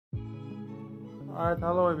Alright,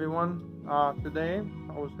 hello everyone. Today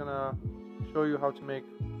I was gonna show you how to make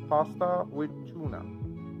pasta with tuna.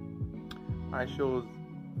 I chose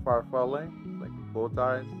farfalle, like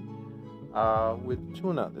bowties, with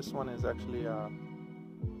tuna. This one is actually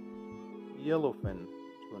yellowfin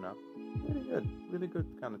tuna. Really good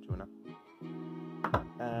kind of tuna.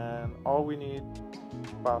 And all we need: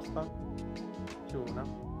 pasta, tuna,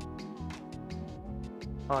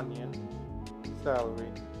 onion,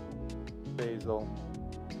 celery, basil,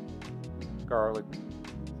 garlic,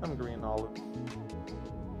 some green olives,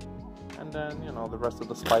 and then the rest of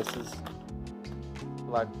the spices: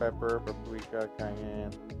 black pepper, paprika,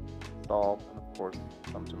 cayenne, salt, and of course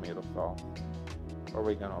some tomato sauce,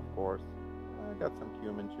 oregano of course. I got some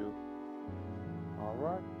cumin too.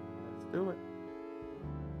 Alright, let's do it.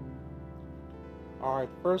 Alright,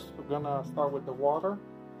 first we're gonna start with the water.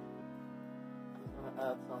 I'm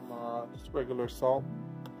gonna add some just regular salt.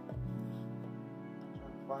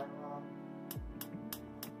 Fire on.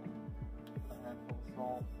 A handful of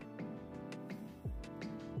salt.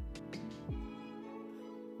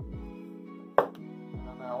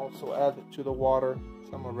 And I also add to the water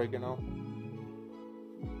some oregano.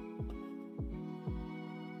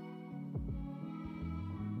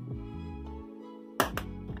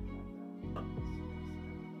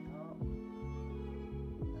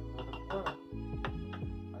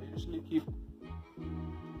 I usually keep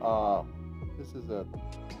this is a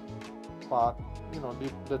pot, I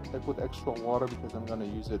put extra water because I'm gonna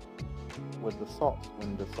use it with the sauce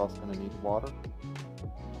when the sauce is gonna need water.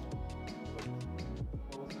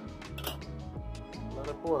 Let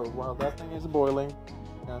it boil. While that thing is boiling,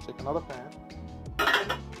 I'm gonna take another pan.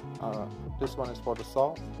 This one is for the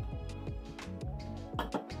sauce. I'm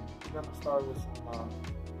gonna start with some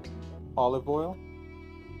olive oil,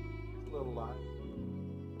 a little lime.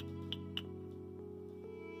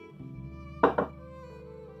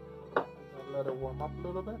 Let it warm up a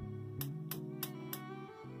little bit.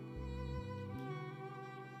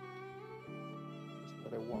 Just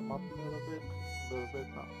let it warm up a little bit, just a little bit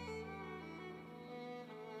now.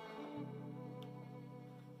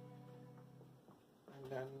 And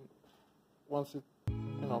then once it,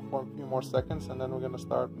 for a few more seconds, and then we're gonna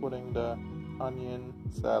start putting the onion,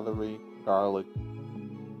 celery, garlic,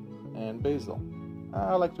 and basil.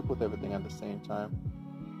 I like to put everything at the same time.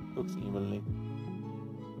 Cooks evenly.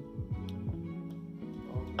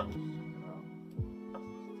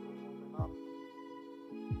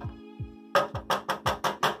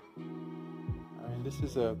 This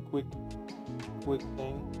is a quick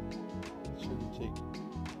thing. It shouldn't take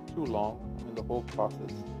too long. The whole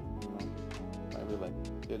process, maybe like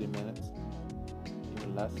 30 minutes,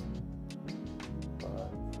 even less.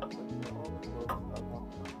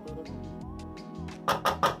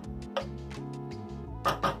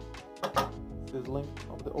 Sizzling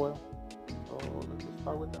of the oil. So let's just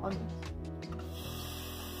start with the onions.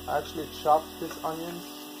 I actually chopped this onions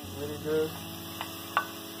really good.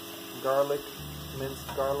 Garlic,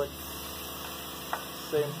 minced garlic.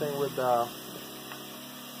 Same thing with the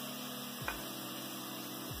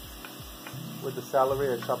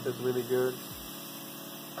celery. I chopped it really good.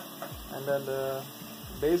 And then the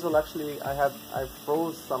basil, actually I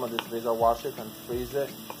froze some of this basil. Wash it and freeze it,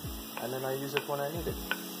 and then I use it when I need it.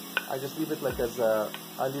 I just leave it like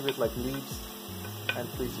I leave it like leaves and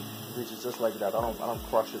freeze it just like that. I don't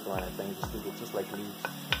crush it or anything. Just leave it just like leaves.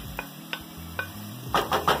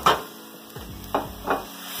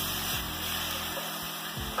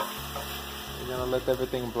 You're gonna let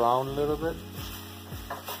everything brown a little bit.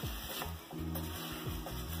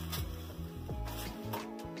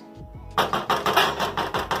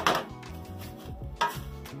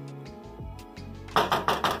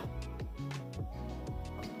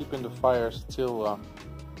 Keeping the fire still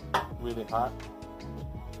really hot,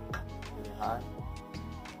 really high.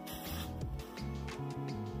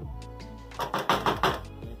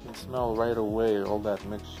 You can smell right away all that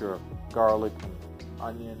mixture of garlic and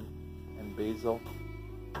onion and basil.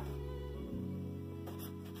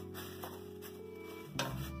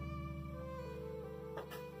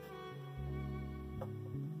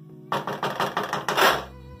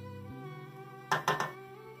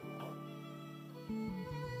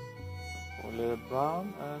 We'll let it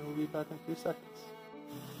brown and we'll be back in a few seconds.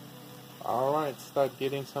 Alright, start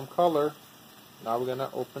getting some color. Now we're gonna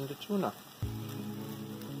open the tuna.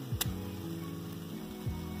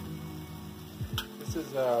 This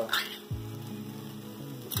is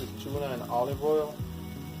tuna and olive oil.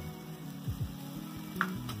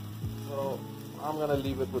 So I'm gonna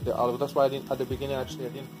leave it with the olive. That's why at the beginning I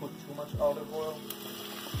didn't put too much olive oil.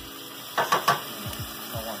 I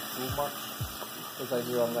don't want too much. because I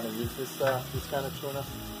knew I'm gonna use this kind of tuna,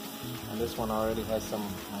 and this one already has some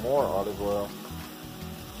more olive oil.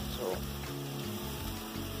 So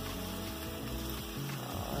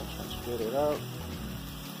try to get it out.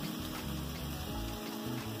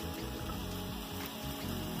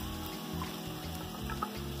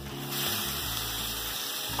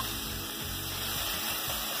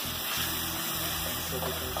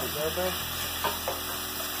 Everything together.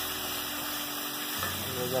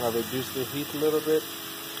 And we're gonna reduce the heat a little bit.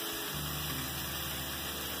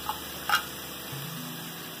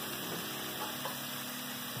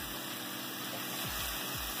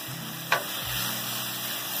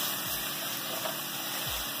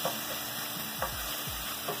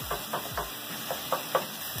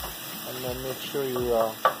 And then make sure you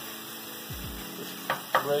just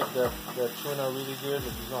break the tuna really good. If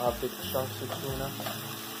you don't have big chunks of tuna,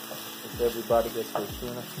 if everybody gets their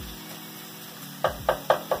tuna.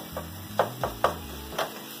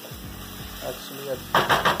 Actually,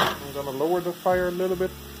 I'm gonna lower the fire a little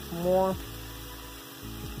bit more,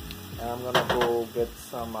 and I'm gonna go get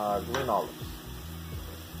some green olives.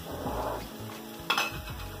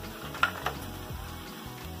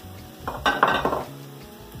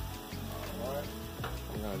 Alright,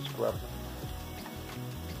 I'm gonna just grab them.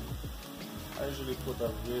 I usually put a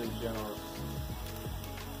really generous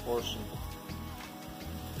portion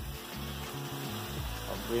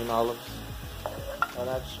of green olives, and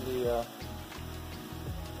actually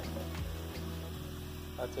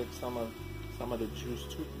I take some of the juice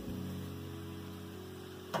too.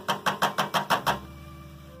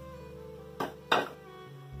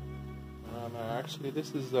 Actually,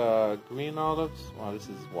 this is green olives. Well, this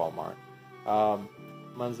is Walmart.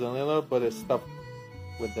 Manzanilla, but it's stuffed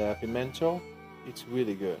with the pimento. It's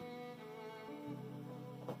really good.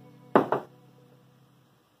 So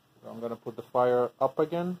I'm gonna put the fire up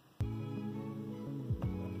again,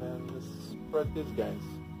 and then let's spread these guys.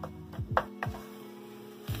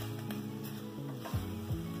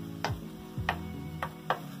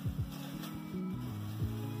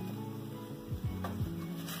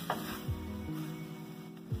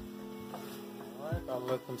 Alright, I'll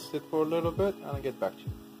let them sit for a little bit and I'll get back to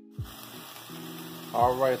you.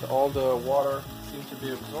 Alright, all the water seems to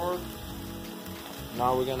be absorbed.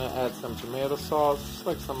 Now we're gonna add some tomato sauce, just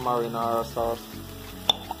like some marinara sauce.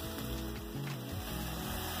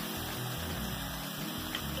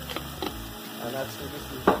 And actually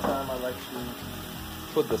this is the time I like to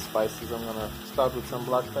put the spices. I'm gonna start with some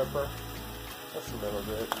black pepper, just a little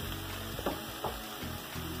bit.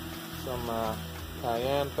 Some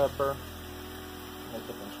cayenne pepper, make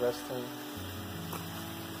it interesting.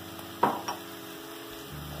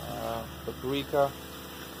 Paprika,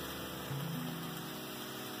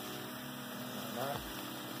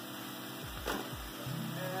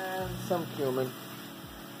 and some cumin.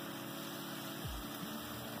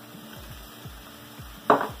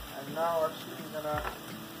 And now actually we're gonna,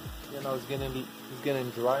 it's getting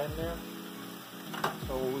dry in there.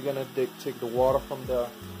 So we're gonna take the water from the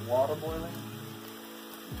water boiling,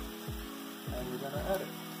 and we're gonna add it.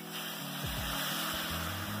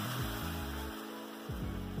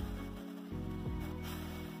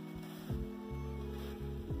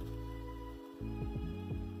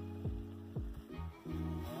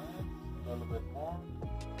 A little bit more.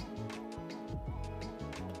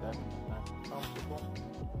 That is nice and comfortable.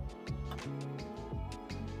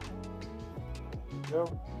 There you go.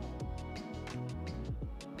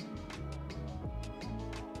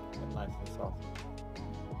 Get nice and soft.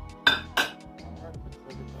 Alright, mix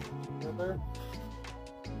everything together.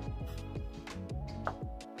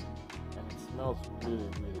 And it smells really,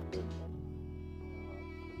 really good.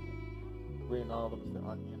 Green olives, the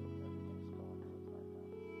onion.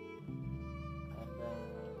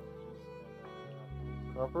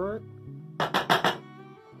 Cover it.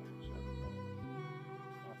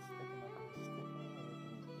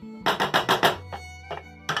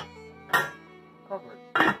 Cover it.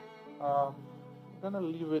 I'm gonna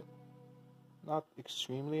leave it not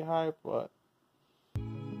extremely high, but a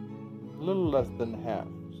little less than half.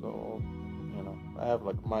 So, I have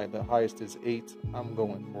like the highest is 8. I'm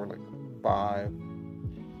going for like 5.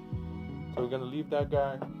 So we're gonna leave that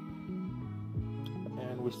guy.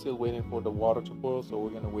 We're still waiting for the water to boil, so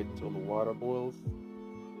we're gonna wait until the water boils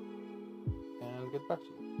and get back to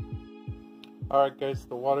you. Alright guys,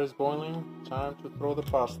 the water is boiling. Time to throw the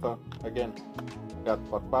pasta. Again, I got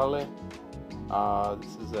farfalle.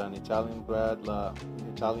 This is an Italian brand, La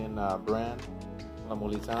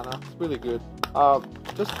Molizana. It's really good.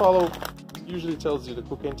 Just follow, usually tells you the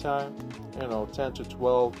cooking time, 10 to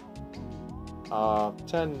 12.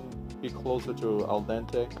 10 be closer to al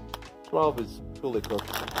dente. 12 is fully cooked.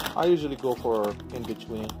 I usually go for in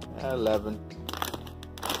between 11.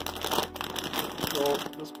 So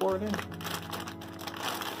just pour it in.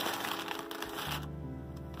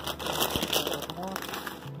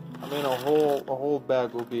 I mean, a whole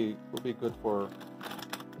bag will be good for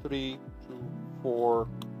 3 to 4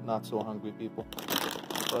 not so hungry people.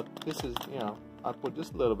 But this is, you know, I put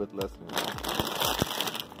just a little bit less than that.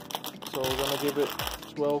 So we're gonna give it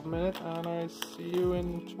 12 minutes, and I see you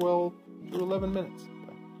in 12 to 11 minutes.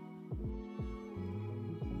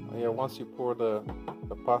 Yeah, once you pour the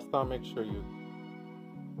pasta, make sure you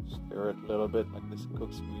stir it a little bit, like this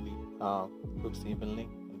cooks evenly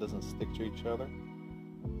and doesn't stick to each other.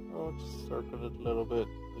 So just circle it a little bit,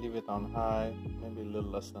 leave it on high, maybe a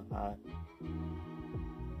little less than high.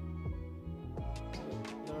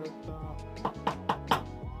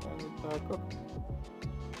 Let it cook.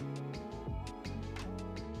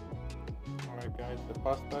 Alright guys, the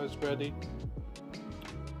pasta is ready.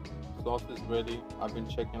 Sauce is ready. I've been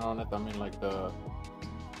checking on it. I mean, like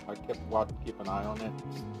keep an eye on it.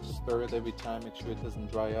 Stir it every time, make sure it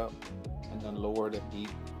doesn't dry out, and then lower the heat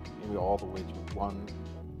maybe all the way to 1.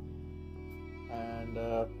 And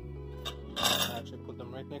actually put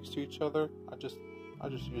them right next to each other. I just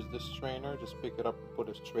use this strainer. Just pick it up and put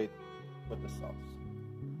it straight with the sauce.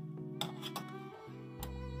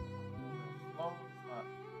 Slow, not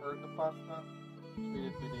hurt the pasta. Treat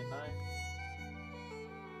it really nice.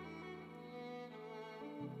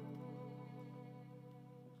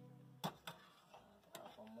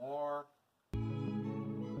 More.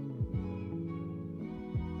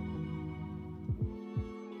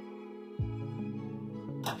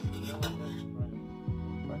 Try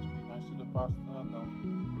to be nice to the pasta.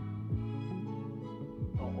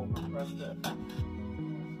 Don't overpress it.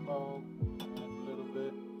 Slow, and a little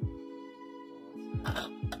bit. I'm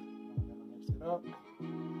gonna mix it up.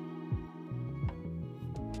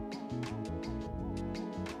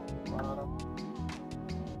 Bottom,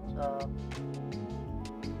 top.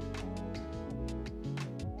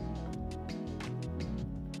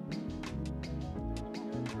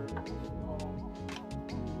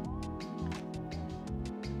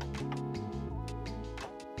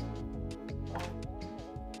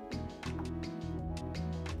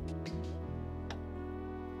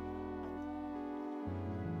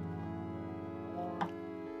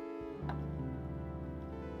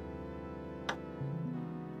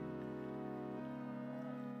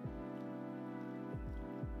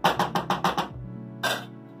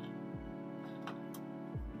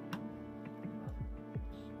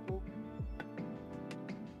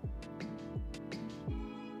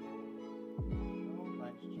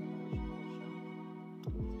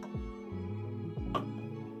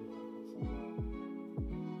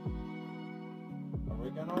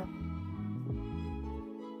 Oregano.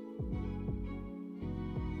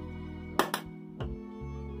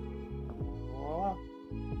 Voila.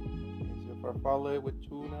 Here's your farfalle with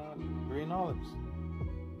tuna and green olives.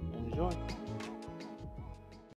 Enjoy.